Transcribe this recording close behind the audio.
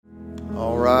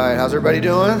All right, how's everybody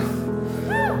doing?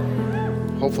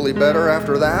 Hopefully better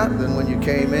after that than when you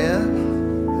came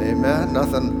in. Amen.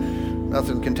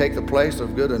 Nothing can take the place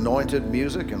of good anointed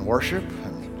music and worship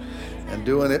and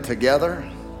doing it together.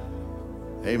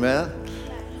 Amen.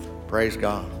 Praise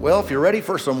God. Well, if you're ready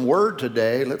for some word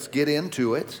today, let's get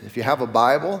into it. If you have a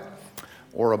Bible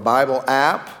or a Bible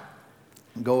app,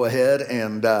 go ahead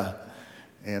and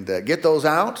get those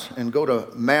out and go to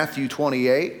Matthew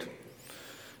 28.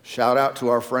 Shout out to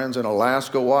our friends in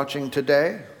Alaska watching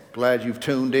today. Glad you've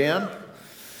tuned in.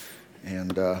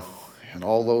 And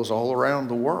all those all around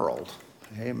the world.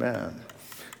 Amen.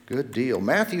 Good deal.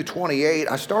 Matthew 28,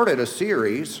 I started a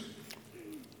series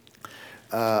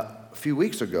a few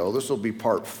weeks ago. This will be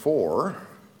part 4.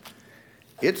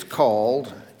 It's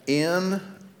called In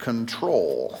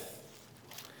Control.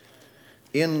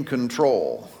 In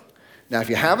Control. Now, if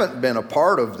you haven't been a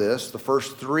part of this the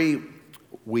first 3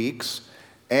 weeks,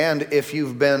 and if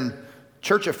you've been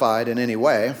churchified in any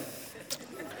way,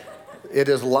 it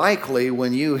is likely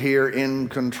when you hear in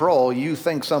control, you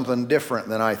think something different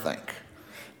than I think.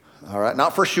 All right,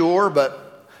 not for sure,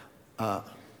 but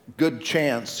good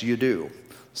chance you do.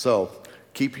 So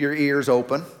keep your ears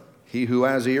open. He who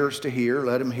has ears to hear,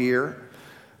 let him hear.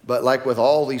 But like with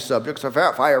all these subjects, if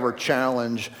I ever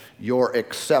challenge your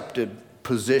accepted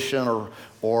position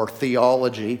or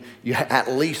theology, you at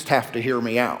least have to hear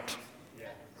me out.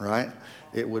 Right?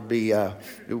 It would be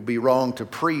wrong to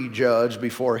prejudge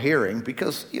before hearing,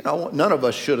 because none of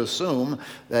us should assume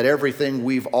that everything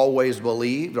we've always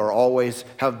believed or always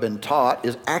have been taught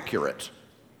is accurate.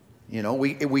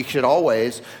 We should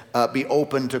always be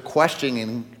open to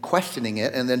questioning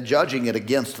it and then judging it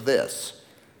against this.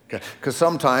 Because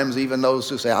sometimes even those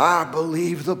who say, I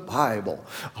believe the Bible.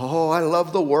 Oh, I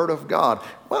love the Word of God.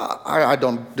 Well, I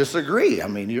don't disagree. I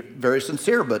mean, you're very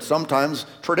sincere, but sometimes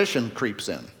tradition creeps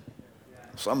in.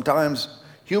 Sometimes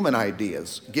human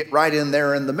ideas get right in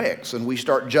there in the mix, and we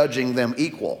start judging them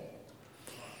equal.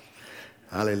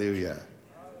 Hallelujah.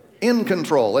 In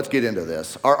control. Let's get into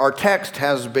this. Our text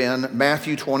has been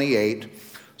Matthew 28,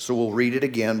 so we'll read it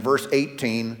again. Verse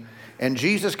 18, and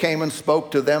Jesus came and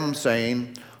spoke to them,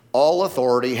 saying, all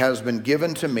authority has been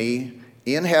given to me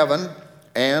in heaven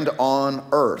and on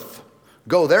earth.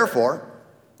 Go therefore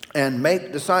and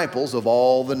make disciples of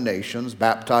all the nations,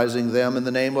 baptizing them in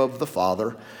the name of the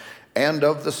Father and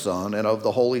of the Son and of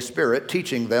the Holy Spirit,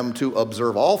 teaching them to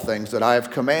observe all things that I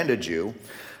have commanded you.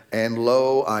 And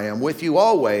lo, I am with you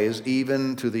always,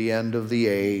 even to the end of the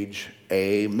age.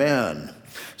 Amen.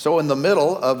 So in the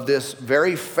middle of this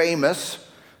very famous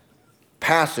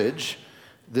passage,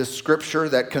 this scripture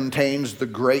that contains the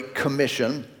Great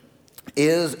Commission,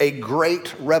 is a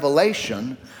great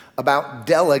revelation about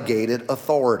delegated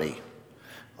authority.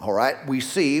 All right, we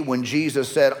see when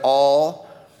Jesus said, all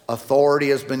authority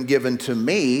has been given to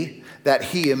me, that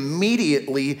he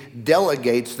immediately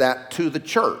delegates that to the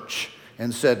church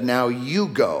and said, now you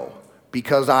go.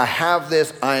 Because I have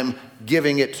this, I'm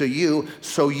giving it to you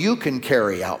so you can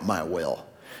carry out my will.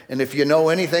 And if you know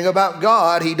anything about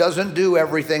God, he doesn't do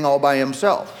everything all by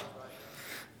himself.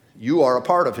 You are a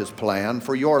part of his plan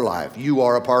for your life. You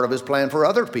are a part of his plan for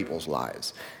other people's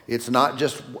lives. It's not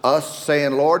just us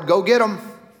saying, Lord, go get them.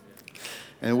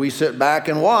 And we sit back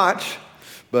and watch,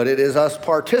 but it is us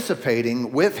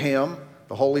participating with him.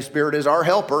 The Holy Spirit is our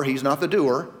helper. He's not the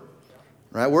doer.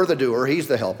 Right? We're the doer. He's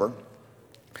the helper.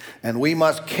 And we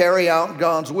must carry out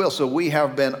God's will. So we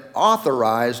have been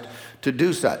authorized to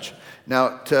do such.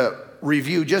 Now, to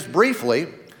review just briefly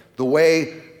the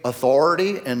way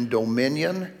authority and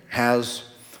dominion has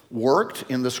worked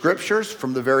in the scriptures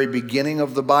from the very beginning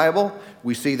of the Bible,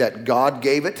 we see that God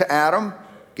gave it to Adam,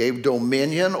 gave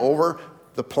dominion over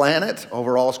the planet,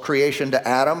 over all creation to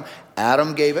Adam.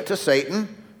 Adam gave it to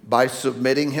Satan by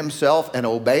submitting himself and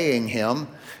obeying him.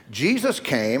 Jesus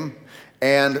came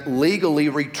and legally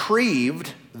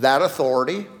retrieved that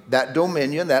authority, that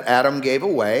dominion that Adam gave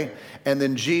away, and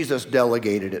then Jesus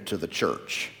delegated it to the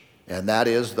church. And that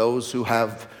is those who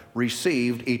have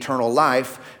received eternal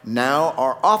life now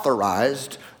are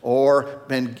authorized or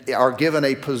are given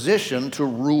a position to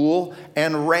rule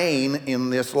and reign in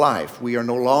this life. We are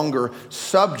no longer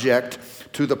subject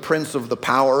to the prince of the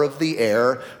power of the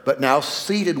air, but now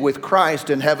seated with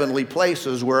Christ in heavenly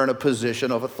places, we're in a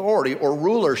position of authority or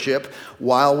rulership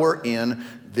while we're in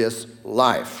this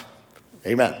life.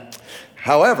 Amen.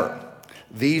 However,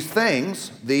 these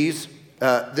things, this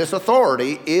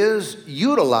authority is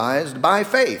utilized by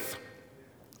faith.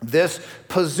 This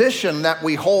position that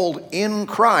we hold in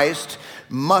Christ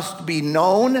must be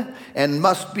known and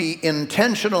must be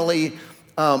intentionally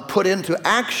put into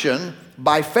action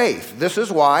by faith. This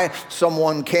is why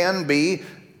someone can be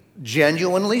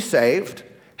genuinely saved,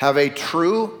 have a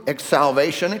true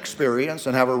salvation experience,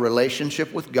 and have a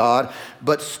relationship with God,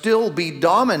 but still be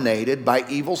dominated by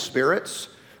evil spirits,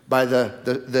 by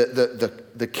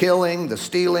the killing, the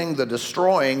stealing, the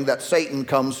destroying that Satan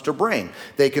comes to bring.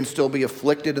 They can still be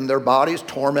afflicted in their bodies,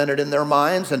 tormented in their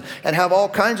minds, and have all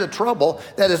kinds of trouble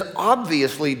that is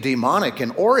obviously demonic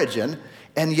in origin,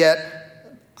 and yet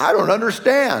I don't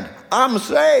understand. I'm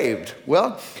saved.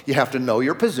 Well, you have to know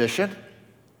your position.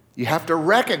 You have to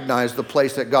recognize the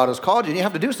place that God has called you, and you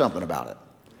have to do something about it.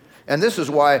 And this is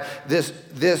why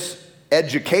this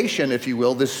education, if you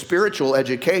will, this spiritual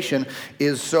education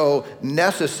is so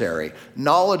necessary.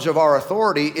 Knowledge of our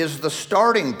authority is the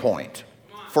starting point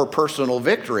for personal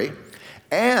victory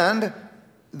and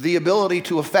the ability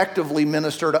to effectively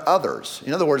minister to others.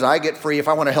 In other words, I get free. If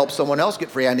I want to help someone else get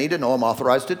free, I need to know I'm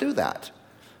authorized to do that.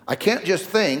 I can't just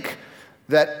think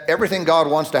that everything God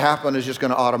wants to happen is just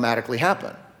going to automatically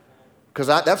happen, because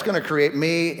that's going to create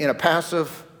me in a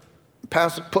passive,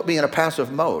 put me in a passive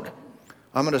mode.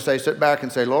 I'm going to say, sit back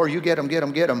and say, Lord, you get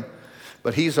them.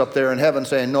 But he's up there in heaven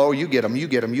saying, no, you get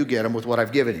them with what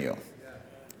I've given you.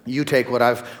 You take what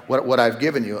I've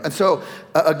given you. And so,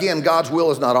 again, God's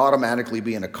will is not automatically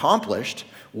being accomplished.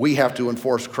 We have to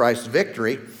enforce Christ's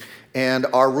victory. And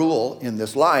our rule in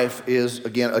this life is,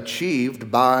 again, achieved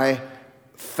by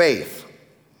faith.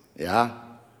 Yeah?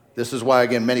 This is why,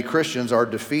 again, many Christians are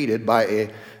defeated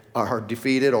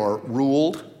or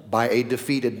ruled by a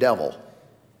defeated devil.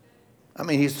 I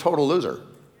mean, he's a total loser.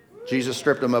 Jesus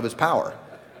stripped him of his power,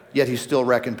 yet he's still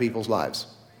wrecking people's lives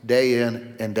day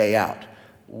in and day out.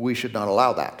 We should not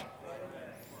allow that.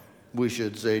 We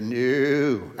should say,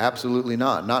 no, absolutely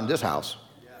not. Not in this house.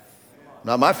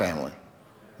 Not my family.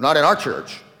 Not in our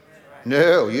church.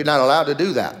 No, you're not allowed to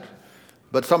do that.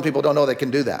 But some people don't know they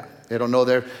can do that. They don't know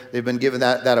they've been given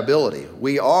that ability.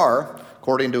 We are,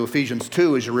 according to Ephesians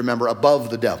 2, as you remember, above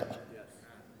the devil.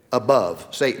 Above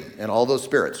Satan and all those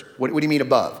spirits. What do you mean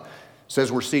above? It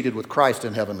says we're seated with Christ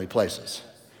in heavenly places.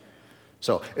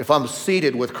 So if I'm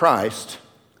seated with Christ,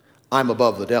 I'm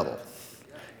above the devil.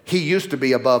 He used to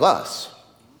be above us.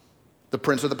 The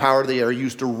prince of the power of the air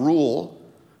used to rule,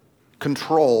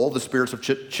 control the spirits of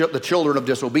the children of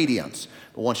disobedience.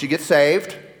 But once you get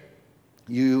saved,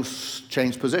 you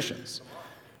change positions.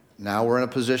 Now we're in a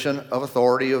position of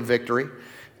authority, of victory.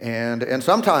 And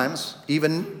sometimes,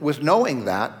 even with knowing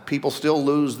that, people still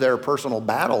lose their personal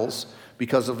battles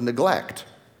because of neglect.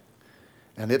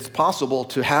 And it's possible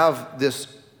to have this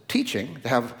teaching, to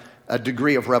have a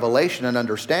degree of revelation and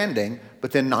understanding,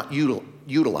 but then not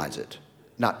utilize it,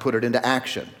 not put it into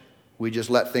action. We just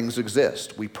let things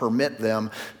exist. We permit them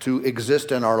to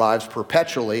exist in our lives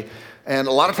perpetually. And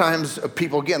a lot of times,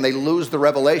 people, again, they lose the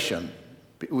revelation.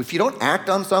 If you don't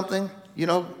act on something,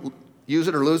 use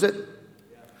it or lose it.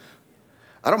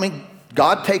 I don't mean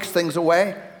God takes things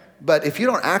away, but if you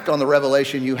don't act on the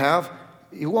revelation you have,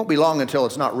 it won't be long until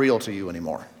it's not real to you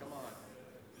anymore.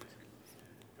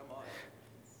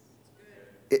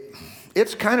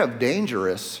 It's kind of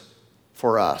dangerous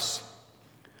for us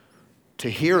to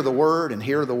hear the word and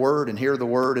hear the word and hear the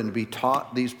word and be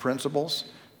taught these principles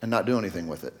and not do anything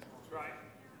with it.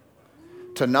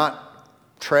 To not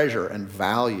treasure and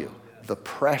value the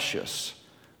precious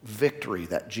victory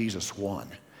that Jesus won.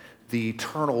 The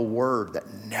eternal word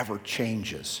that never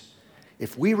changes.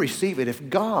 If we receive it, if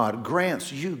God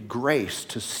grants you grace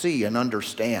to see and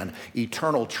understand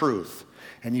eternal truth,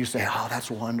 and you say, oh,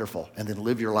 that's wonderful, and then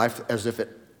live your life as if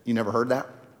you never heard that,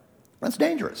 that's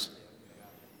dangerous.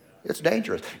 It's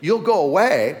dangerous. You'll go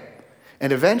away,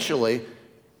 and eventually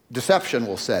deception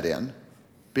will set in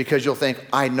because you'll think,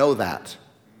 I know that.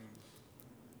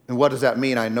 And what does that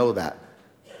mean, I know that?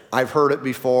 I've heard it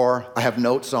before. I have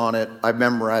notes on it. I've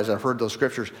memorized. I've heard those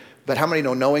scriptures. But how many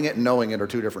know knowing it and knowing it are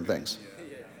two different things?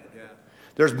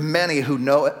 There's many who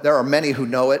know it. There are many who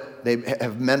know it. They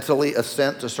have mentally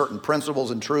assent to certain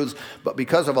principles and truths, but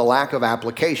because of a lack of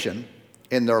application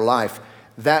in their life,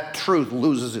 that truth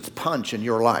loses its punch in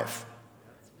your life.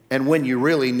 And when you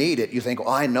really need it, you think,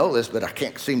 I know this, but I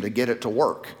can't seem to get it to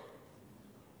work.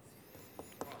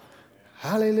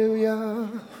 Hallelujah.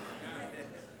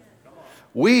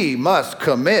 We must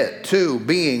commit to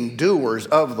being doers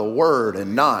of the word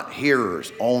and not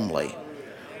hearers only.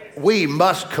 We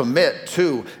must commit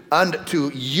to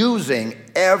using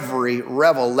every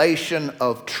revelation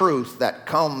of truth that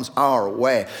comes our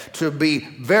way, to be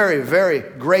very, very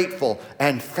grateful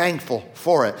and thankful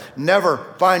for it. Never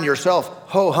find yourself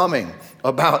ho-humming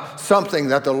about something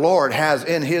that the Lord has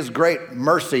in his great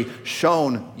mercy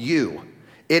shown you.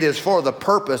 It is for the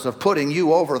purpose of putting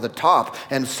you over the top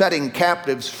and setting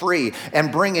captives free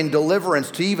and bringing deliverance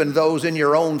to even those in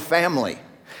your own family.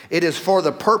 It is for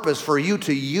the purpose for you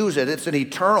to use it. It's an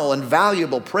eternal and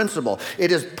valuable principle.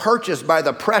 It is purchased by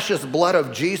the precious blood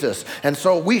of Jesus. And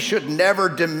so we should never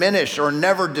diminish or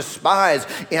never despise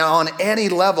on any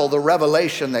level the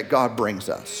revelation that God brings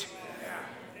us.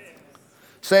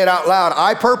 Say it out loud.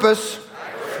 I purpose.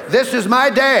 This is my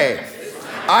day.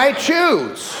 I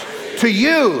choose to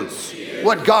use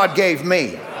what God gave me.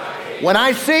 When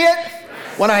I see it,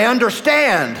 when I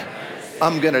understand,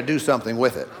 I'm going to do something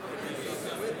with it.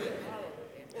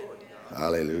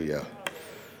 Hallelujah.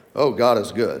 Oh, God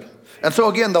is good. And so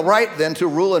again, the right then to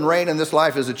rule and reign in this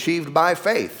life is achieved by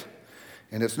faith.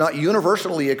 And it's not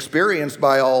universally experienced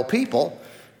by all people,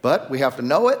 but we have to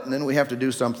know it and then we have to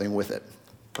do something with it.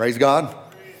 Praise God.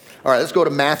 All right, let's go to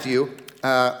Matthew.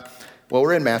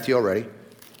 We're in Matthew already.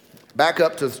 Back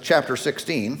up to chapter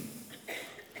 16.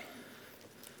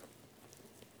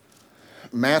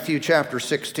 Matthew chapter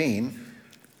 16.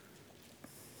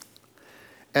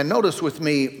 And notice with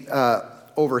me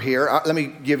over here, let me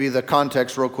give you the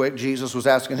context real quick. Jesus was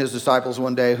asking his disciples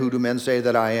one day, who do men say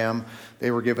that I am?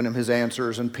 They were giving him his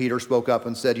answers, and Peter spoke up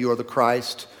and said, you are the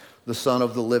Christ, the Son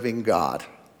of the living God.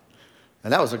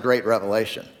 And that was a great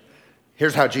revelation.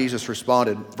 Here's how Jesus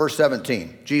responded. Verse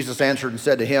 17, Jesus answered and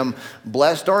said to him,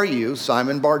 blessed are you,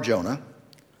 Simon Bar-Jonah,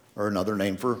 or another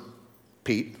name for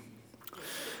Pete.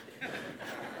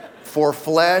 For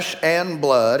flesh and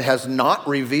blood has not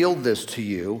revealed this to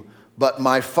you, but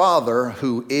my Father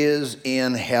who is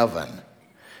in heaven.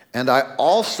 And I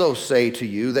also say to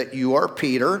you that you are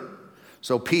Peter.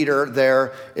 So Peter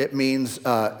there, it means,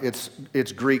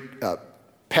 it's Greek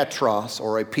Petros,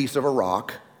 or a piece of a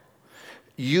rock.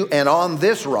 And on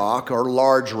this rock, or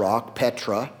large rock,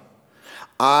 Petra,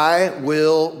 I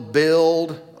will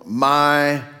build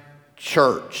my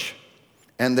church,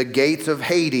 and the gates of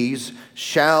Hades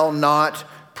shall not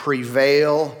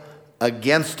prevail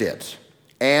against it.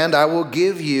 And I will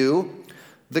give you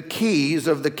the keys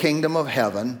of the kingdom of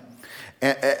heaven,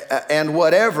 and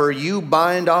whatever you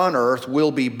bind on earth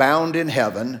will be bound in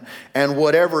heaven, and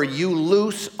whatever you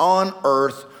loose on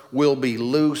earth will be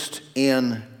loosed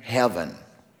in heaven.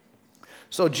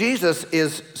 So Jesus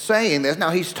is saying this. Now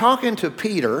he's talking to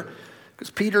Peter, because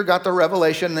Peter got the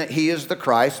revelation that he is the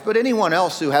Christ, but anyone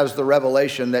else who has the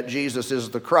revelation that Jesus is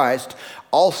the Christ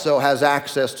also has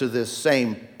access to this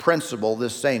same principle,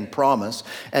 this same promise.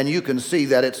 And you can see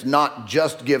that it's not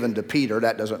just given to Peter.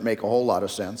 That doesn't make a whole lot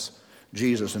of sense.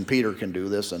 Jesus and Peter can do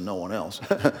this and no one else.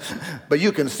 But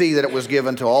you can see that it was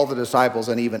given to all the disciples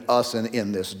and even us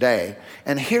in this day.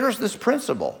 And here's this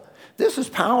principle. This is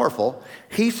powerful.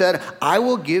 He said, I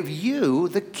will give you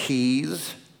the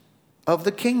keys of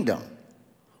the kingdom.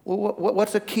 Well,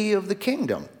 what's a key of the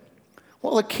kingdom?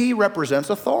 Well, a key represents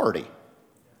authority.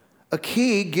 A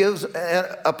key gives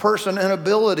a person an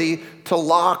ability to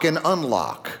lock and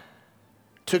unlock,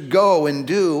 to go and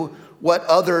do what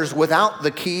others without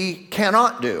the key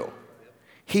cannot do.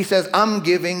 He says, I'm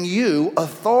giving you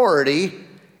authority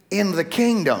in the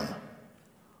kingdom.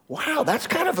 Wow, that's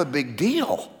kind of a big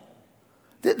deal.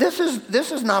 This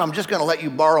is not, I'm just going to let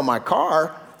you borrow my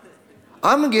car.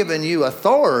 I'm giving you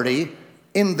authority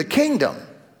in the kingdom.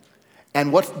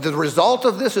 And what's the result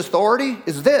of this authority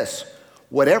is this: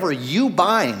 whatever you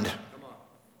bind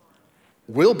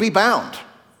will be bound,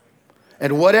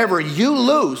 and whatever you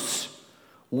loose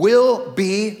will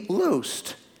be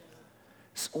loosed.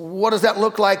 What does that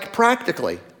look like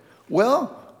practically?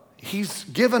 Well, he's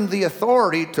given the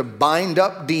authority to bind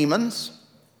up demons,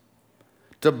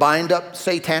 to bind up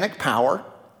satanic power.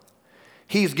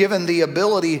 He's given the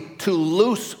ability to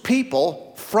loose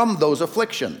people from those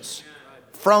afflictions,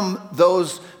 from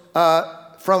those,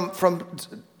 from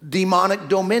demonic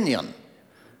dominion.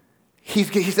 He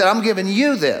said, I'm giving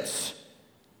you this.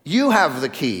 You have the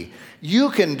key.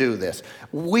 You can do this.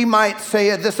 We might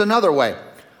say this another way.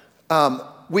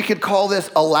 We could call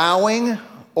this allowing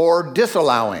or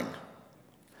disallowing.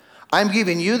 I'm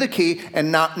giving you the key,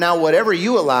 and now whatever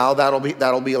you allow,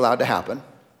 that'll be allowed to happen.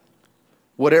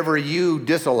 Whatever you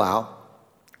disallow,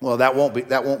 well, that won't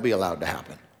be allowed to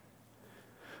happen.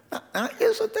 Now,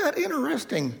 isn't that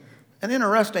interesting? An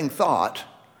interesting thought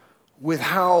with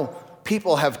how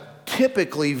people have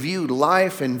typically viewed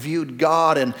life and viewed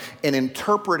God and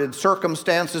interpreted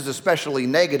circumstances, especially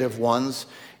negative ones,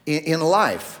 in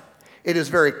life. It is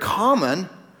very common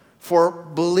for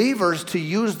believers to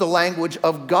use the language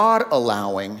of God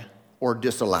allowing or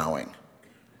disallowing.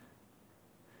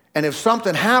 And if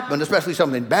something happened, especially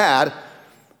something bad,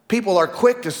 people are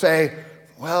quick to say,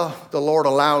 well, the Lord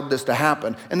allowed this to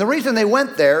happen. And the reason they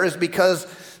went there is because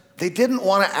they didn't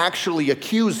want to actually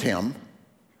accuse him.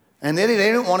 And they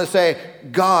didn't want to say,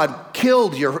 God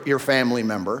killed your family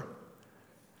member.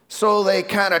 So they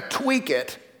kind of tweak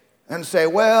it and say,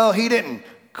 well, he didn't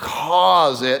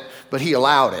cause it, but he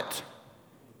allowed it.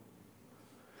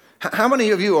 How many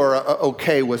of you are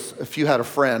okay with if you had a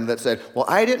friend that said, well,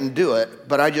 I didn't do it,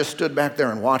 but I just stood back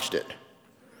there and watched it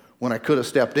when I could have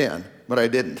stepped in, but I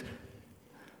didn't?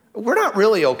 We're not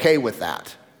really okay with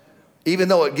that, even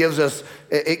though it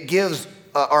gives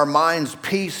our minds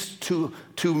peace to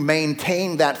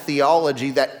maintain that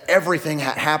theology that everything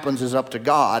that happens is up to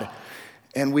God,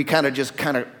 and we kind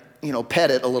of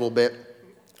pet it a little bit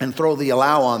and throw the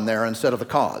allow on there instead of the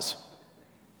cause.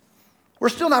 We're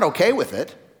still not okay with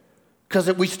it because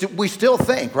we still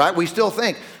think, right? We still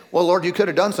think, well, Lord, you could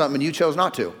have done something and you chose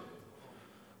not to.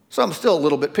 So I'm still a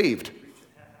little bit peeved.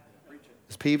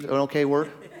 Is peeved an okay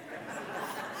word?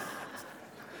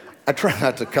 I try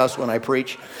not to cuss when I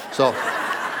preach, so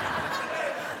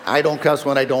I don't cuss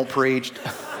when I don't preach.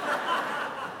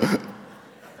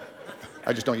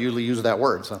 I just don't usually use that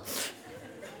word. So.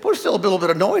 But we're still a little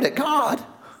bit annoyed at God.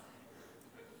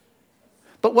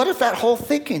 But what if that whole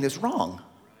thinking is wrong?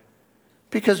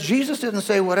 Because Jesus didn't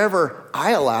say whatever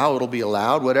I allow, it'll be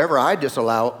allowed. Whatever I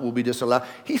disallow will be disallowed.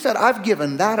 He said, I've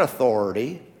given that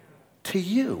authority to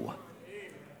you.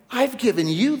 I've given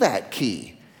you that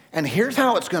key. And here's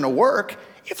how it's going to work.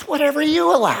 It's whatever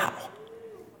you allow.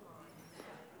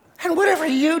 And whatever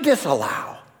you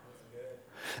disallow.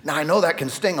 Now, I know that can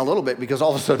sting a little bit because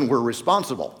all of a sudden we're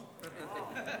responsible.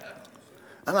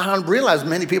 And I realize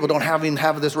many people don't even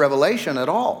have this revelation at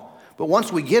all. But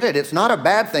once we get it, it's not a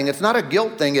bad thing. It's not a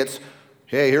guilt thing. It's,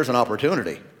 hey, here's an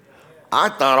opportunity. I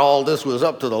thought all this was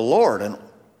up to the Lord. And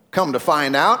come to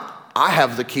find out, I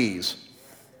have the keys.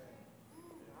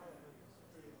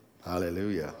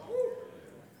 Hallelujah.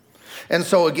 And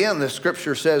so again, the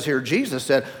scripture says here, Jesus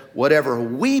said, whatever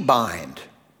we bind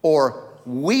or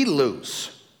we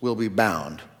loose will be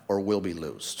bound or will be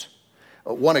loosed.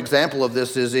 One example of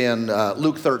this is in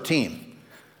Luke 13.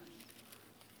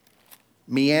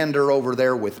 Meander over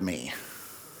there with me.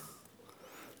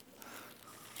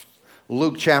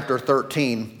 Luke chapter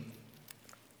 13,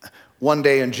 one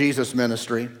day in Jesus'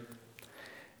 ministry,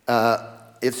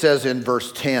 it says in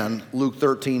verse 10, Luke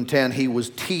 13:10, he was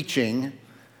teaching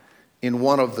in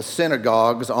one of the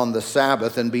synagogues on the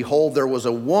Sabbath, and behold, there was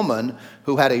a woman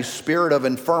who had a spirit of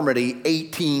infirmity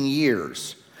 18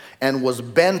 years and was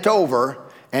bent over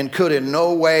and could in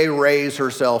no way raise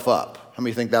herself up. How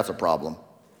many think that's a problem?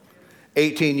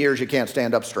 18 years you can't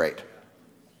stand up straight.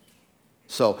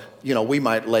 So, we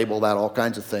might label that all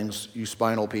kinds of things. You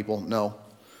spinal people, no.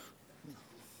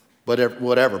 But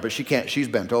whatever, but she can't, she's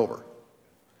bent over.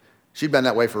 She'd been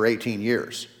that way for 18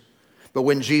 years. But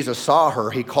when Jesus saw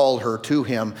her, he called her to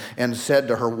him and said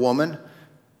to her, woman,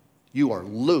 you are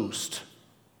loosed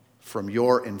from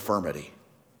your infirmity.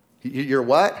 You're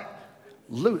what?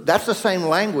 That's the same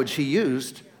language he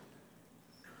used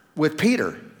with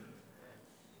Peter.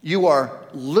 You are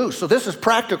loosed. So this is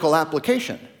practical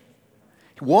application.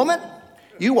 Woman,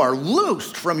 you are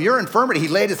loosed from your infirmity. He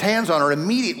laid his hands on her.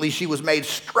 Immediately she was made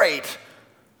straight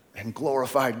and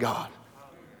glorified God.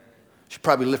 She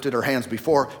probably lifted her hands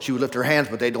before. She would lift her hands,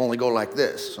 but they'd only go like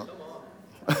this. So.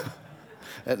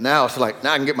 And now it's like,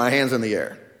 now I can get my hands in the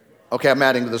air. Okay, I'm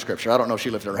adding to the scripture. I don't know if she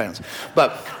lifted her hands.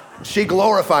 But she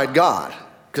glorified God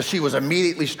because she was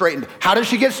immediately straightened. How did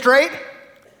she get straight?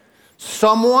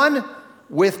 Someone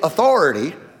with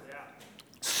authority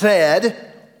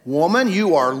said, woman,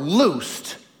 you are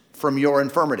loosed from your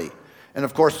infirmity. And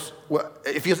of course,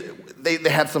 they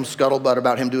had some scuttlebutt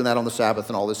about him doing that on the Sabbath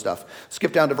and all this stuff.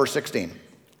 Skip down to verse 16.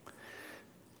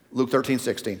 Luke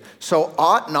 13:16. So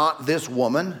ought not this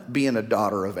woman, being a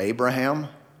daughter of Abraham,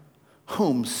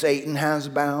 whom Satan has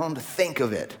bound, think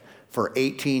of it, for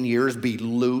 18 years be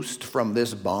loosed from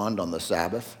this bond on the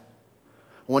Sabbath?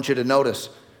 I want you to notice,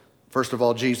 first of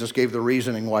all, Jesus gave the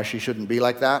reasoning why she shouldn't be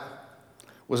like that.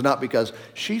 Was not because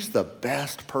she's the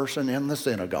best person in the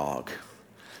synagogue.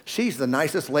 She's the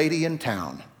nicest lady in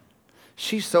town.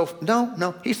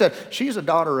 No. He said, she's a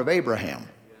daughter of Abraham.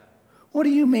 What do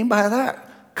you mean by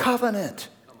that? Covenant.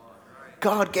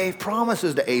 God gave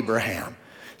promises to Abraham.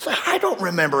 So I don't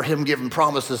remember him giving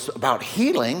promises about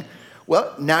healing.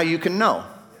 Well, now you can know.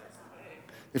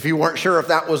 If you weren't sure if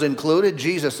that was included,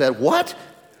 Jesus said, what?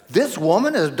 This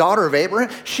woman is a daughter of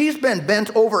Abraham? She's been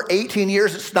bent over 18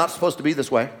 years. It's not supposed to be this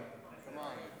way.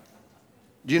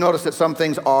 Do you notice that some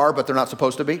things are, but they're not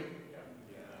supposed to be?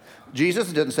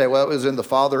 Jesus didn't say, well, it was in the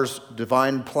Father's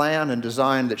divine plan and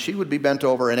design that she would be bent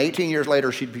over, and 18 years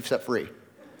later, she'd be set free.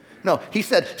 No, he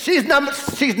said, she's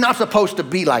not supposed to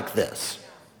be like this.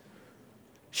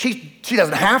 She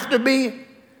doesn't have to be,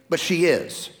 but she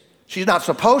is. She's not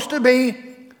supposed to be.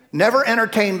 Never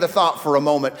entertain the thought for a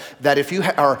moment that if you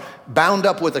are bound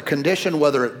up with a condition,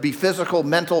 whether it be physical,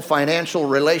 mental, financial,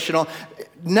 relational,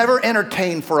 never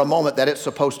entertain for a moment that it's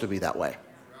supposed to be that way.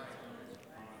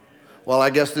 Well,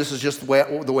 I guess this is just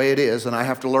the way it is, and I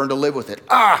have to learn to live with it.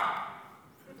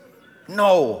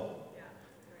 No.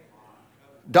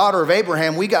 Daughter of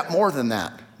Abraham, we got more than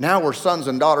that. Now we're sons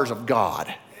and daughters of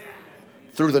God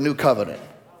through the new covenant,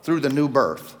 through the new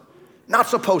birth. Not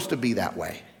supposed to be that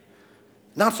way.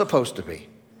 Not supposed to be.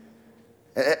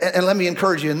 And let me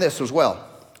encourage you in this as well.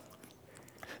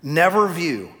 Never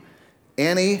view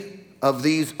any of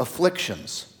these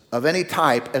afflictions of any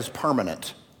type as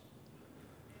permanent.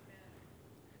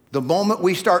 The moment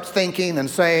we start thinking and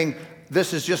saying,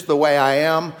 this is just the way I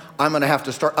am, I'm going to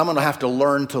have to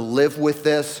learn to live with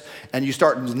this, and you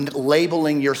start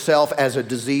labeling yourself as a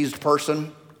diseased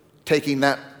person, taking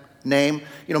that name.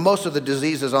 You know, most of the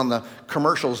diseases on the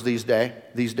commercials these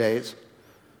days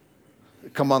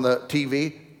come on the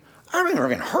TV. I haven't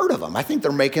even heard of them. I think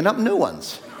they're making up new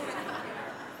ones.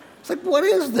 It's like, what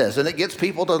is this? And it gets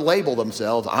people to label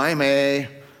themselves, I'm a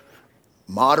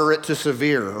moderate to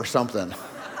severe or something.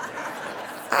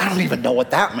 I don't even know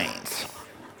what that means.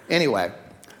 Anyway,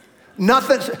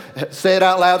 nothing, say it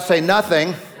out loud, say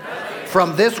nothing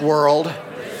from this world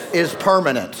is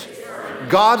permanent.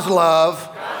 God's love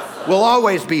will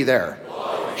always be there.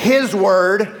 His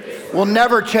word will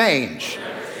never change.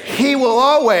 He will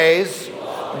always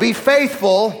be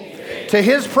faithful to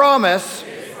his promise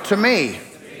to me.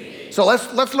 So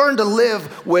let's learn to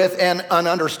live with and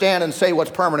understand and say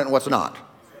what's permanent and what's not.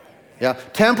 Yeah,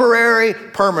 temporary,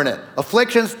 permanent.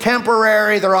 Afflictions,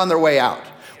 temporary, they're on their way out.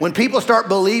 When people start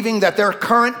believing that their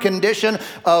current condition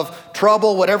of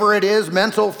trouble, whatever it is,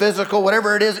 mental, physical,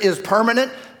 whatever it is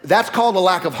permanent, that's called a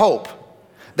lack of hope.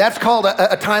 That's called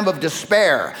a time of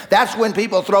despair. That's when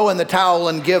people throw in the towel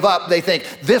and give up. They think,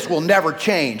 this will never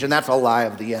change, and that's a lie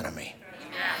of the enemy.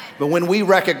 But when we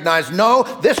recognize, no,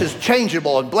 this is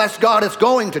changeable, and bless God, it's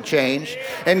going to change,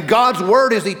 and God's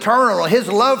word is eternal, his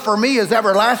love for me is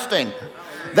everlasting.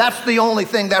 That's the only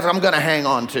thing that I'm going to hang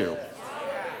on to.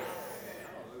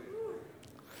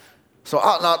 So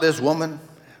ought not this woman,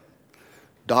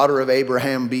 daughter of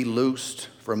Abraham, be loosed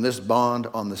from this bond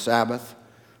on the Sabbath?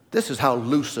 This is how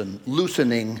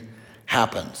loosening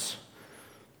happens.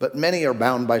 But many are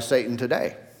bound by Satan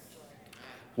today.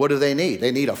 What do they need?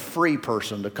 They need a free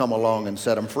person to come along and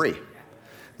set them free.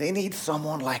 They need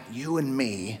someone like you and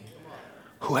me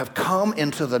who have come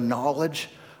into the knowledge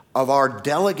of our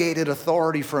delegated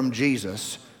authority from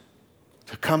Jesus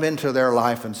to come into their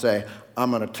life and say,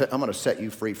 I'm going to set you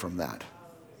free from that.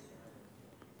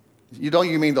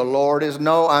 You mean the Lord is?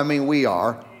 No, I mean we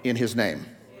are in his name.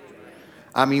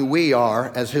 I mean we are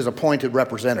as his appointed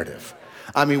representative.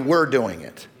 I mean we're doing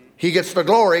it. He gets the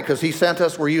glory because he sent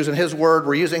us. We're using his word.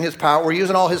 We're using his power. We're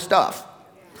using all his stuff.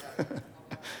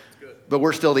 But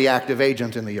we're still the active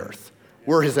agent in the earth.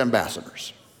 We're his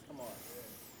ambassadors.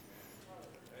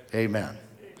 Amen.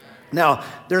 Now,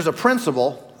 there's a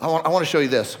principle. I want to show you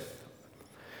this.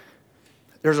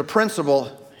 There's a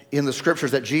principle in the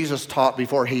scriptures that Jesus taught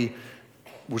before he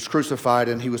was crucified,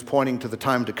 and he was pointing to the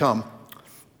time to come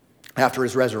after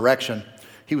his resurrection.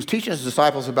 He was teaching his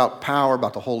disciples about power,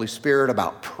 about the Holy Spirit,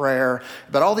 about prayer,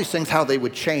 about all these things, how they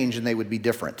would change and they would be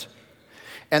different.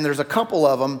 And there's a couple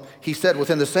of them, he said,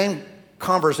 within the same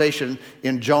conversation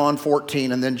in John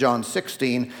 14 and then John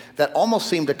 16 that almost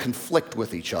seem to conflict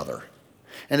with each other.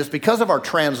 And it's because of our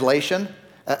translation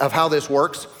of how this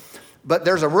works. But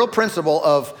there's a real principle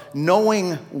of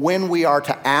knowing when we are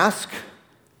to ask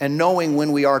and knowing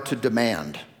when we are to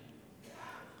demand.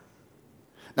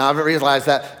 Now, I've realized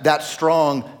that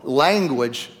strong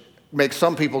language makes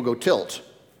some people go tilt.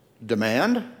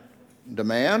 Demand?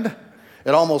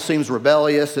 It almost seems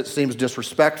rebellious. It seems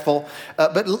disrespectful.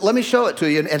 But let me show it to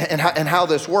you and how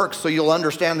this works so you'll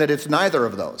understand that it's neither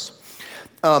of those.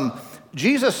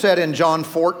 Jesus said in John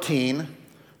 14,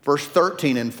 verse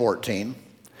 13 and 14,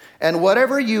 and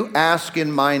whatever you ask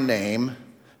in my name,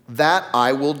 that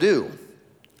I will do,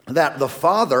 that the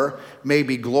Father may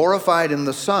be glorified in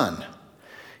the Son.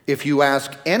 If you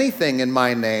ask anything in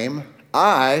my name,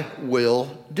 I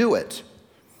will do it.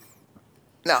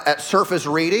 Now, at surface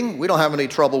reading, we don't have any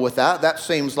trouble with that. That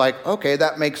seems like, okay,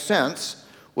 that makes sense.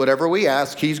 Whatever we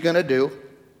ask, he's going to do.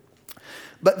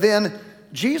 But then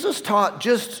Jesus taught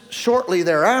just shortly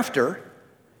thereafter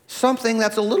something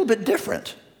that's a little bit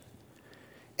different.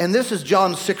 And this is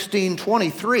John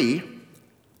 16:23.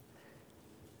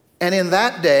 And in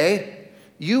that day,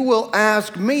 you will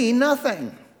ask me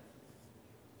nothing.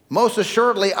 Most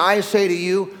assuredly, I say to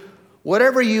you,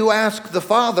 whatever you ask the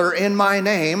Father in my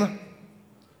name,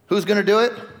 who's going to do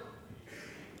it?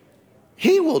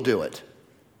 He will do it.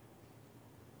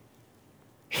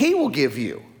 He will give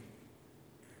you.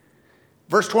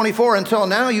 Verse 24, until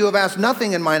now you have asked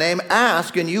nothing in my name.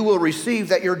 Ask and you will receive,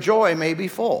 that your joy may be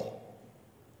full.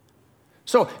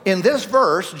 So in this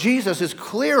verse, Jesus is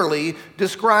clearly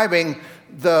describing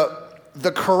the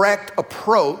correct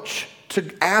approach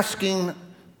to asking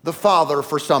the Father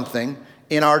for something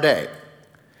in our day.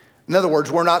 In other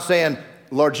words, we're not saying,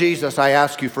 Lord Jesus, I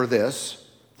ask you for this.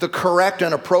 The correct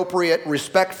and appropriate,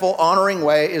 respectful, honoring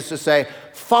way is to say,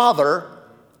 Father,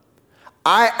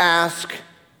 I ask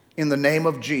in the name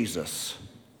of Jesus.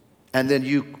 And then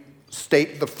you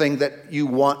state the thing that you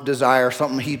want, desire,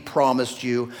 something he promised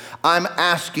you. I'm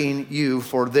asking you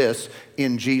for this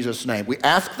in Jesus' name. We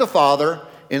ask the Father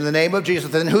in the name of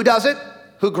Jesus. And who does it?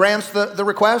 Who grants the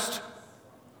request?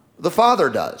 The Father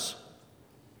does.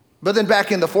 But then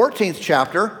back in the 14th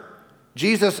chapter,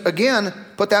 Jesus again,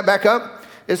 put that back up.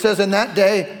 It says, in that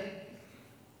day,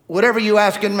 whatever you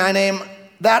ask in my name,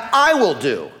 that I will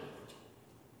do.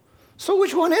 So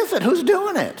which one is it? Who's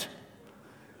doing it?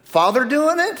 Father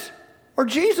doing it or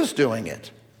Jesus doing it?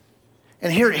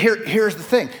 And here's the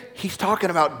thing. He's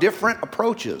talking about different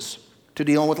approaches to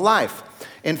dealing with life.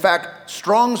 In fact,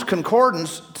 Strong's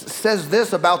Concordance says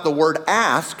this about the word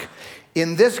ask.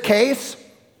 In this case,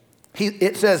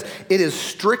 it says it is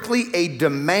strictly a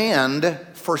demand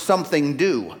for something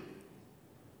due.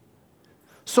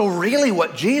 So really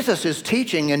what Jesus is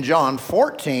teaching in John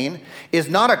 14 is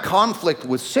not a conflict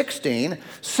with 16.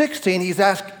 16, he's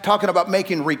talking about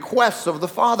making requests of the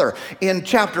Father. In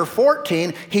chapter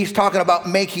 14, he's talking about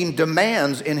making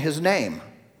demands in his name.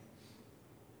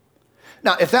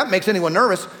 Now, if that makes anyone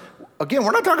nervous, again,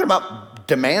 we're not talking about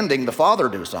demanding the Father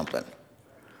do something.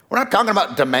 We're not talking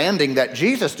about demanding that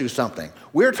Jesus do something.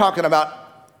 We're talking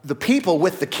about the people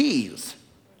with the keys.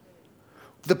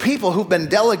 The people who've been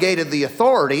delegated the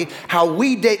authority, how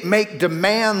we make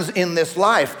demands in this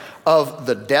life of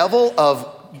the devil,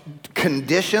 of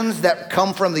conditions that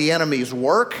come from the enemy's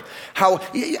work. I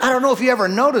don't know if you ever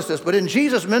noticed this, but in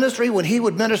Jesus' ministry, when he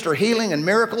would minister healing and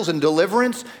miracles and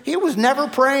deliverance, he was never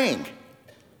praying.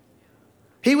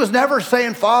 He was never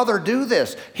saying, Father, do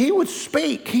this. He would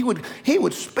speak. He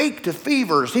would speak to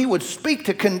fevers. He would speak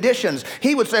to conditions.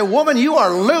 He would say, woman, you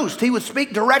are loosed. He would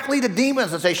speak directly to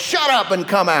demons and say, shut up and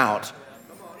come out.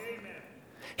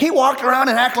 He walked around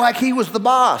and acted like he was the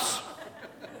boss.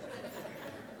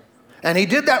 And he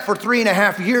did that for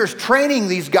 3.5 years, training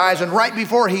these guys. And right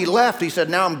before he left, he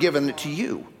said, now I'm giving it to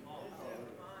you.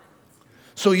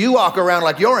 So you walk around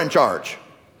like you're in charge.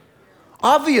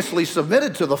 Obviously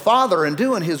submitted to the Father and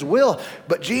doing his will.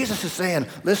 But Jesus is saying,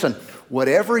 listen,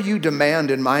 whatever you demand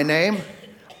in my name,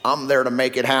 I'm there to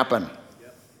make it happen.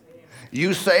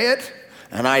 You say it,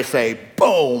 and I say,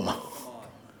 boom,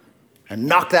 and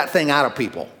knock that thing out of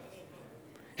people.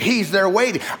 He's there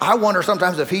waiting. I wonder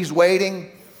sometimes if he's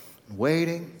waiting,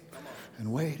 waiting.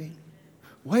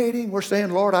 We're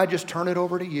saying, Lord, I just turn it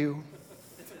over to you.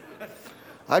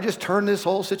 I just turn this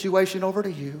whole situation over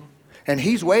to you. And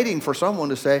he's waiting for someone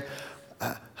to say,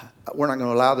 we're not going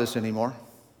to allow this anymore.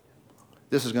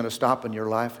 This is going to stop in your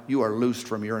life. You are loosed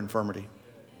from your infirmity.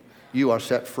 You are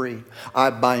set free.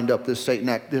 I bind up this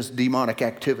demonic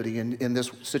activity in this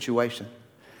situation.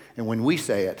 And when we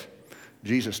say it,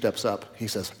 Jesus steps up. He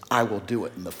says, I will do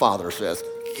it. And the Father says,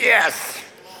 yes.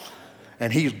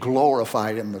 And he's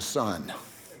glorified in the Son.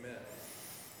 Amen.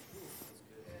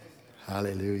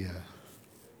 Hallelujah.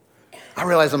 I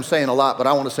realize I'm saying a lot, but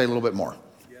I want to say a little bit more.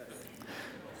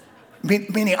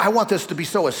 Meaning, I want this to be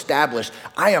so established.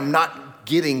 I am not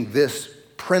getting this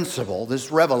principle,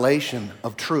 this revelation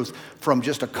of truth from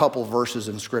just a couple verses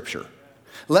in Scripture.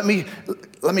 Let me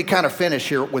kind of finish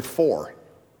here with 4.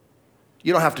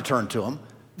 You don't have to turn to them.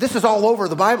 This is all over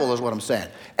the Bible is what I'm saying.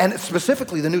 And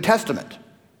specifically the New Testament.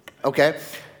 Okay?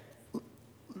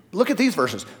 Look at these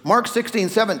verses. Mark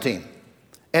 16:17.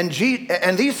 And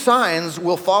these signs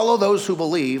will follow those who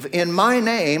believe. In my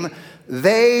name,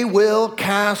 they will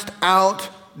cast out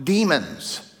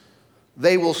demons.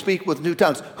 They will speak with new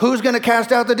tongues. Who's going to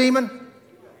cast out the demon?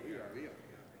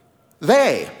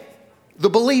 They, the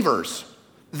believers.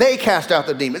 They cast out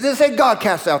the demons. It doesn't say God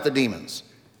casts out the demons.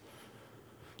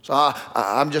 So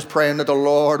I'm just praying that the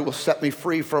Lord will set me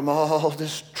free from all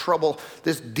this trouble,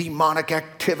 this demonic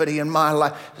activity in my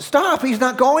life. Stop, he's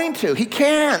not going to. He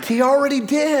can't. He already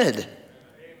did. Amen.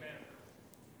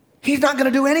 He's not going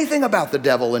to do anything about the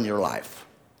devil in your life.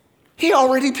 He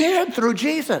already did through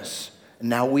Jesus. And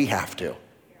now we have to.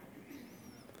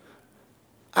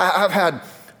 I've had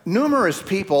numerous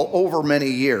people over many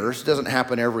years, doesn't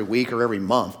happen every week or every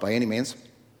month by any means,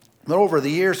 but over the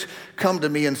years come to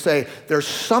me and say, there's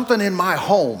something in my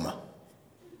home.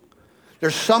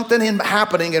 There's something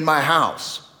happening in my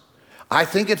house. I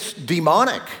think it's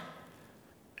demonic.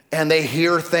 And they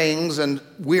hear things and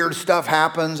weird stuff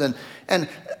happens. And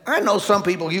I know some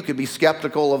people, you could be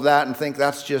skeptical of that and think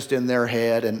that's just in their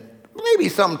head. And maybe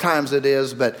sometimes it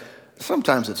is, but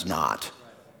sometimes it's not.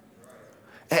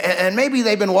 And maybe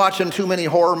they've been watching too many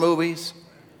horror movies.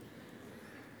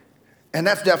 And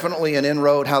that's definitely an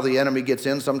inroad, how the enemy gets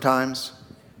in sometimes.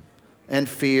 And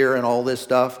fear and all this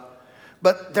stuff.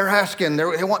 But they're asking,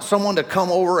 they want someone to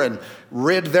come over and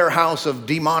rid their house of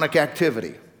demonic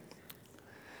activity.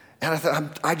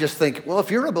 And I just think, well,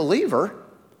 if you're a believer,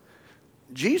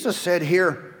 Jesus said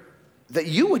here that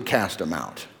you would cast them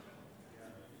out.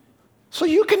 So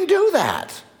you can do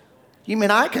that. You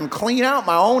mean I can clean out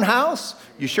my own house?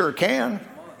 You sure can.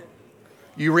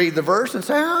 You read the verse and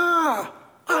say,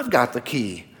 I've got the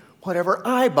key. Whatever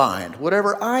I bind,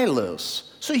 whatever I loose.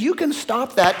 So you can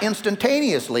stop that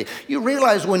instantaneously. You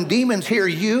realize when demons hear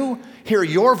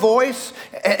your voice,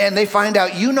 and they find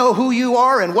out you know who you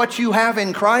are and what you have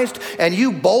in Christ, and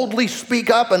you boldly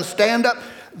speak up and stand up,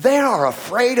 they are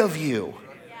afraid of you.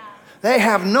 Yeah. They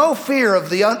have no fear of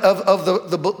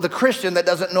the Christian that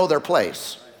doesn't know their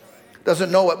place,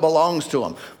 doesn't know what belongs to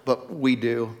them. But we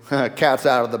do. Cat's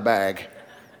out of the bag.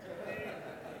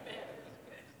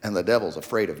 And the devil's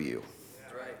afraid of you.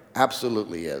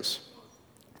 Absolutely is.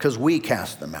 Because we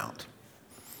cast them out.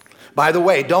 By the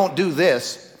way, don't do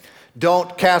this.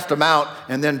 Don't cast them out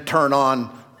and then turn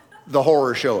on the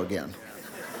horror show again.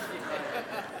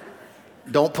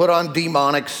 Don't put on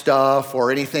demonic stuff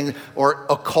or anything or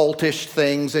occultish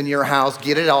things in your house.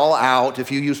 Get it all out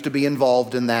if you used to be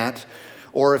involved in that.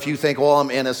 Or if you think, well, I'm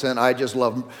innocent, I just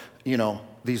love,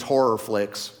 these horror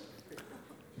flicks.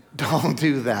 Don't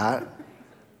do that.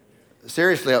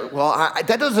 Seriously, well,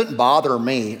 that doesn't bother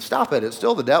me. Stop it. It's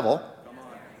still the devil.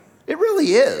 It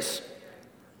really is.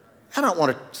 I don't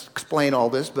want to explain all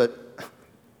this, but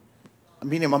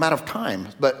I'm out of time.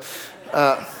 But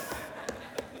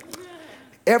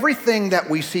everything that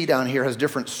we see down here has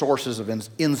different sources of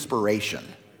inspiration.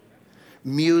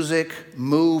 Music,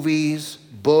 movies,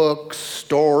 books,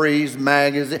 stories,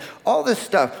 magazines, all this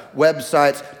stuff,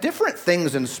 websites, different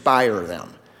things inspire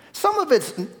them. Some of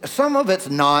it's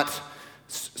not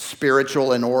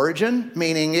spiritual in origin,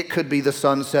 meaning it could be the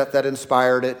sunset that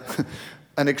inspired it,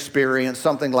 an experience,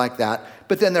 something like that.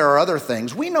 But then there are other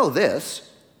things. We know this.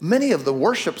 Many of the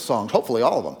worship songs, hopefully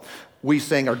all of them, we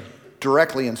sing are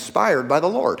directly inspired by the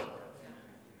Lord.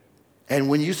 And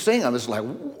when you sing them, it's like,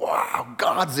 wow,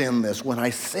 God's in this when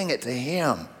I sing it to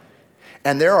Him.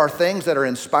 And there are things that are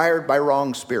inspired by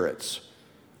wrong spirits.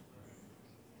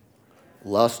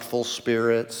 Lustful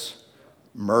spirits,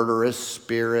 murderous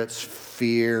spirits,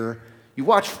 fear. You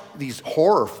watch these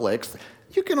horror flicks,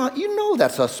 you know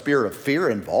that's a spirit of fear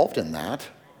involved in that.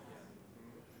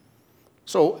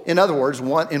 So, in other words,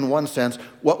 in one sense,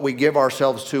 what we give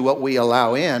ourselves to, what we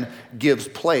allow in, gives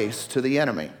place to the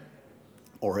enemy,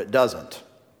 or it doesn't.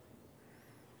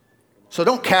 So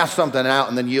don't cast something out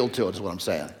and then yield to it, is what I'm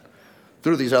saying,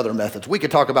 through these other methods. We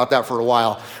could talk about that for a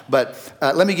while, but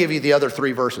let me give you the other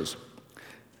three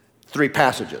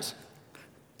passages.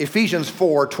 Ephesians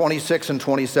 4:26 and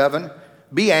 27.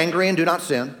 Be angry and do not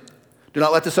sin. Do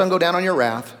not let the sun go down on your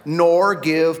wrath, nor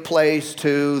give place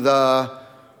to the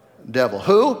devil.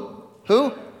 Who?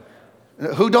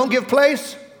 Who don't give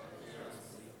place?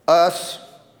 Us,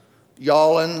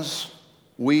 y'allins,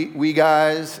 we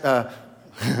guys.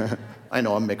 I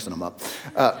know I'm mixing them up.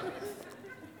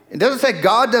 It doesn't say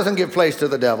God doesn't give place to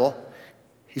the devil.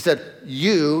 He said,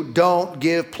 you don't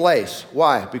give place.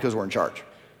 Why? Because we're in charge.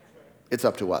 It's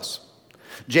up to us.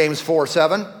 James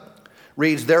 4:7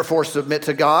 reads, therefore submit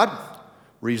to God,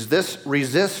 resist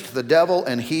the devil,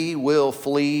 and he will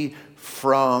flee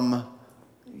from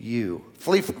you.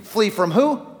 Flee from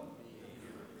who?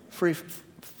 Flee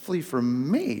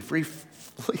from me.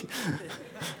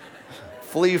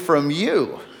 Flee from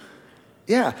you.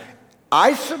 Yeah.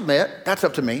 I submit, that's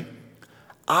up to me.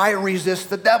 I resist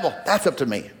the devil, that's up to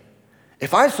me.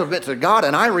 If I submit to God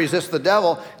and I resist the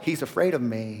devil, he's afraid of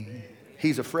me.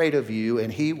 He's afraid of you,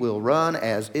 and he will run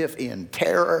as if in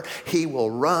terror. He will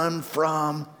run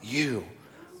from you.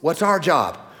 What's our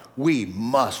job? We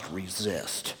must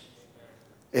resist.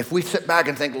 If we sit back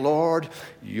and think, Lord,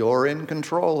 you're in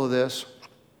control of this,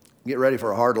 get ready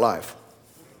for a hard life.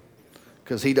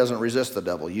 Because he doesn't resist the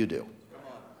devil, you do.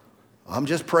 I'm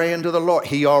just praying to the Lord.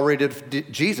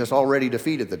 Jesus already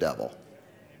defeated the devil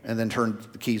and then turned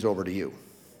the keys over to you.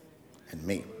 and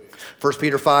me. 1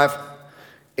 Peter 5,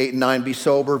 8 and 9, be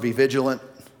sober, be vigilant,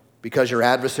 because your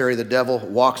adversary, the devil,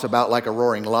 walks about like a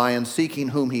roaring lion, seeking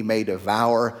whom he may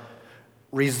devour.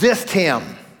 Resist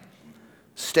him,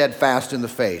 steadfast in the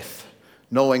faith,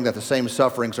 knowing that the same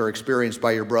sufferings are experienced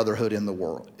by your brotherhood in the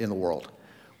world.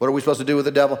 What are we supposed to do with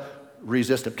the devil?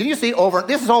 Resist him. Can you see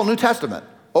this is all New Testament.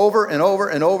 Over and over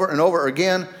and over and over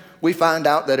again, we find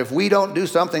out that if we don't do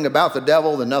something about the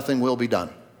devil, then nothing will be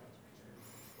done.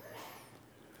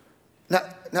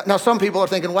 Now, some people are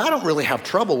thinking, well, I don't really have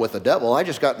trouble with the devil. I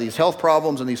just got these health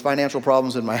problems and these financial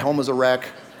problems, and my home is a wreck.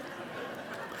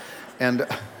 And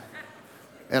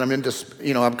I'm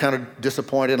I'm kind of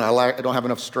disappointed, and I don't have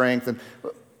enough strength. And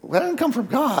well, that doesn't come from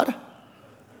God.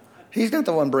 He's not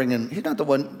the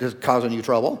one that's causing you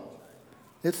trouble.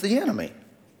 It's the enemy.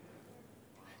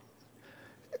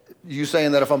 You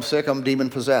saying that if I'm sick, I'm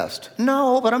demon possessed?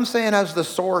 No, but I'm saying as the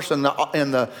source and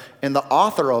the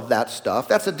author of that stuff,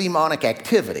 that's a demonic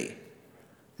activity. I'm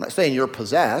not saying you're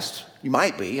possessed. You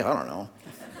might be. I don't know.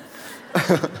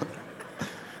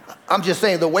 I'm just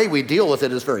saying the way we deal with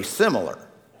it is very similar.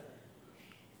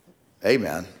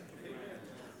 Amen.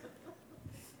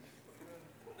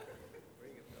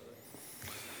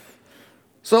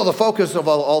 So the focus of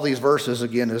all these verses,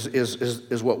 again,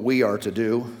 is what we are to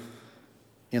do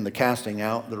in the casting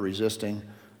out, the resisting.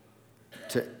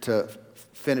 To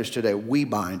finish today, we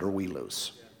bind or we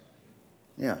loose.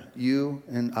 Yeah, you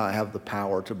and I have the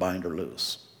power to bind or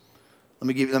loose.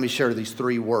 Let me share these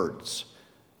 3 words,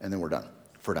 and then we're done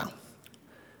for now.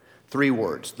 3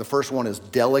 words. The first one is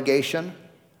delegation.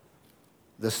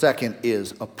 The second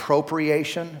is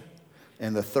appropriation.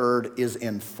 And the third is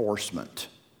enforcement.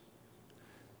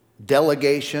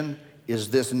 Delegation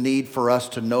is this need for us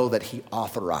to know that he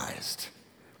authorized.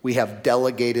 We have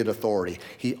delegated authority.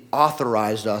 He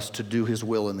authorized us to do his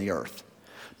will in the earth.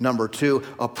 Number 2,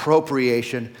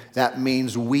 appropriation. That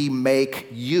means we make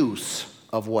use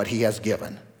of what he has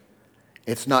given.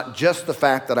 It's not just the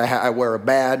fact that I wear a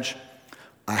badge.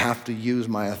 I have to use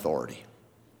my authority.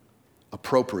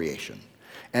 Appropriation.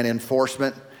 And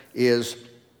enforcement is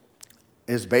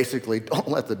basically don't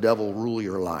let the devil rule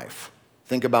your life.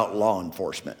 Think about law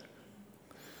enforcement.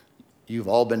 You've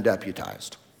all been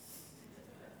deputized.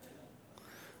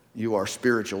 You are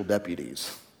spiritual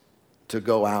deputies to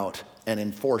go out and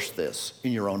enforce this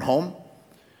in your own home,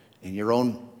 in your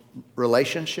own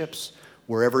relationships,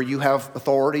 wherever you have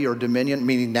authority or dominion,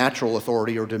 meaning natural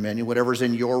authority or dominion, whatever's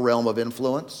in your realm of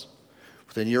influence,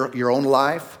 within your own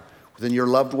life, within your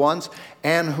loved ones,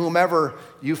 and whomever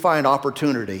you find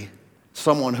opportunity,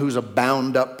 someone who's a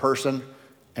bound up person,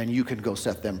 and you can go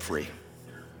set them free.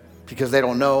 Because they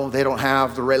don't know, they don't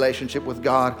have the relationship with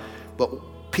God, but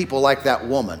people like that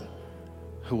woman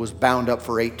who was bound up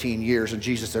for 18 years, and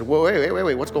Jesus said, whoa,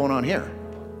 wait, what's going on here?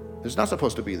 It's not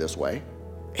supposed to be this way.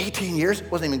 18 years?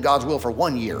 It wasn't even God's will for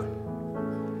 1 year.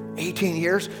 18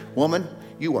 years? Woman,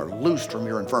 you are loosed from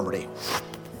your infirmity.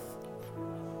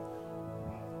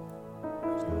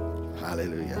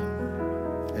 Hallelujah.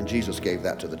 And Jesus gave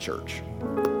that to the church.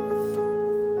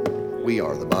 We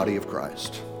are the body of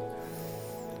Christ,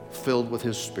 filled with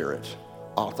his Spirit,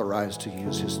 authorized to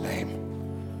use his name.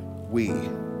 We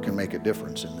can make a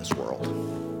difference in this world.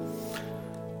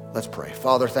 Let's pray.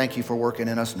 Father, thank you for working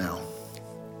in us now.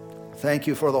 Thank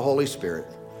you for the Holy Spirit,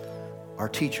 our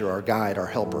teacher, our guide, our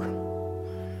helper.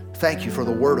 Thank you for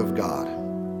the Word of God,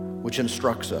 which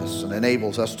instructs us and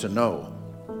enables us to know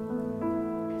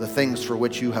the things for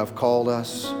which you have called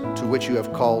us, to which you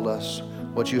have called us,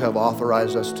 what you have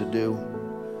authorized us to do.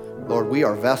 Lord, we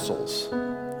are vessels,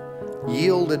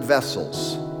 yielded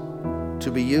vessels,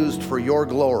 to be used for your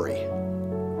glory.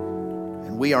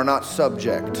 And we are not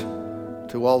subject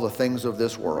to all the things of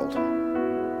this world.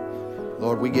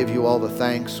 Lord, we give you all the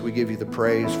thanks. We give you the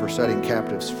praise for setting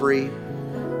captives free.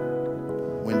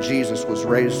 When Jesus was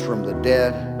raised from the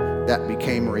dead, that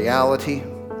became reality.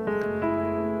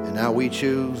 And now we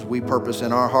purpose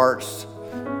in our hearts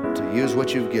to use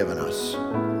what you've given us,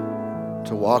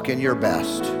 to walk in your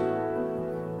best,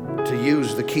 to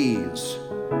use the keys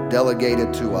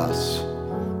delegated to us,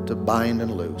 to bind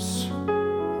and loose.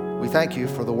 We thank you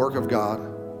for the work of God.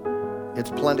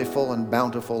 It's plentiful and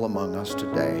bountiful among us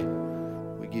today.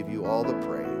 We give you all the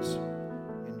praise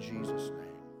in Jesus' name.